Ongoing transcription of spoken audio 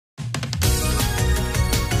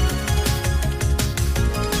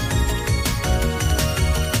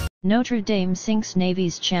Notre Dame sinks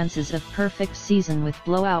Navy's chances of perfect season with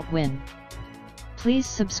blowout win. Please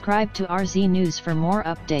subscribe to RZ News for more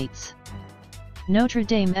updates. Notre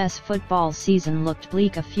Dame's football season looked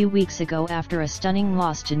bleak a few weeks ago after a stunning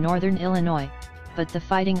loss to Northern Illinois, but the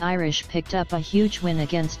Fighting Irish picked up a huge win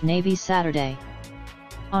against Navy Saturday.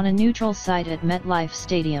 On a neutral site at MetLife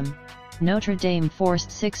Stadium, Notre Dame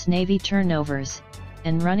forced 6 Navy turnovers,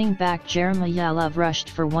 and running back Jeremiah Love rushed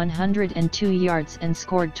for 102 yards and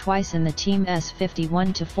scored twice in the team's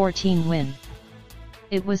 51-14 win.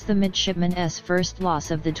 It was the midshipmen's first loss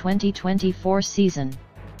of the 2024 season.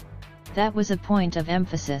 That was a point of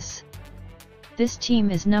emphasis. This team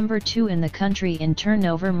is number 2 in the country in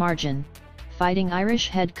turnover margin, Fighting Irish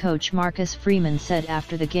head coach Marcus Freeman said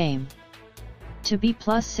after the game. To be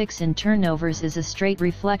 +6 in turnovers is a straight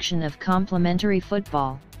reflection of complementary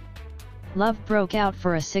football. Love broke out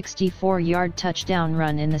for a 64-yard touchdown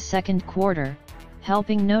run in the second quarter,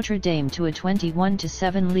 helping Notre Dame to a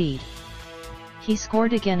 21-7 lead. He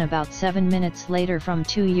scored again about 7 minutes later from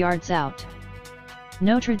 2 yards out.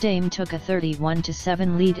 Notre Dame took a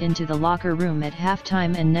 31-7 lead into the locker room at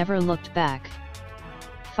halftime and never looked back.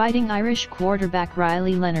 Fighting Irish quarterback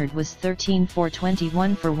Riley Leonard was 13 for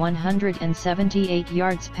 21 for 178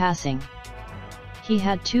 yards passing. He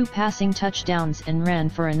had 2 passing touchdowns and ran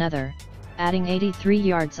for another, adding 83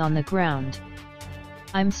 yards on the ground.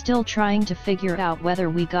 "I'm still trying to figure out whether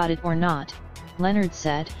we got it or not," Leonard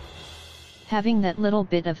said. "Having that little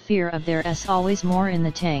bit of fear of there's always more in the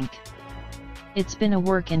tank. It's been a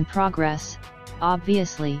work in progress,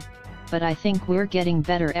 obviously, but I think we're getting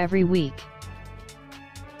better every week."